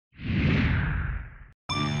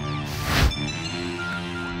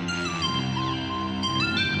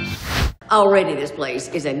Already this place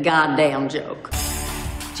is a goddamn joke.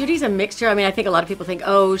 Judy's a mixture. I mean, I think a lot of people think,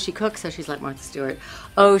 oh, she cooks, so she's like Martha Stewart.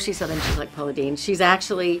 Oh, she's Southern, she's like Paula Deen. She's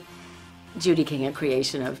actually Judy King, a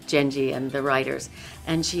creation of Genji and the writers.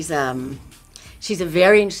 And she's a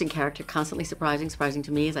very interesting character, constantly surprising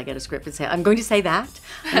to me as I get a script and say, I'm going to say that,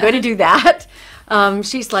 I'm going to do that.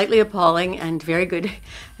 She's slightly appalling and very good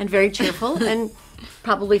and very cheerful and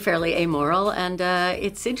probably fairly amoral. And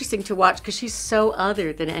it's interesting to watch because she's so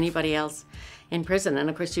other than anybody else in prison. And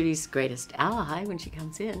of course, Judy's greatest ally when she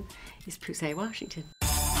comes in is Poussey Washington.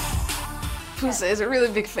 Poussey is a really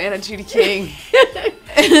big fan of Judy King.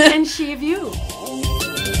 And she of you.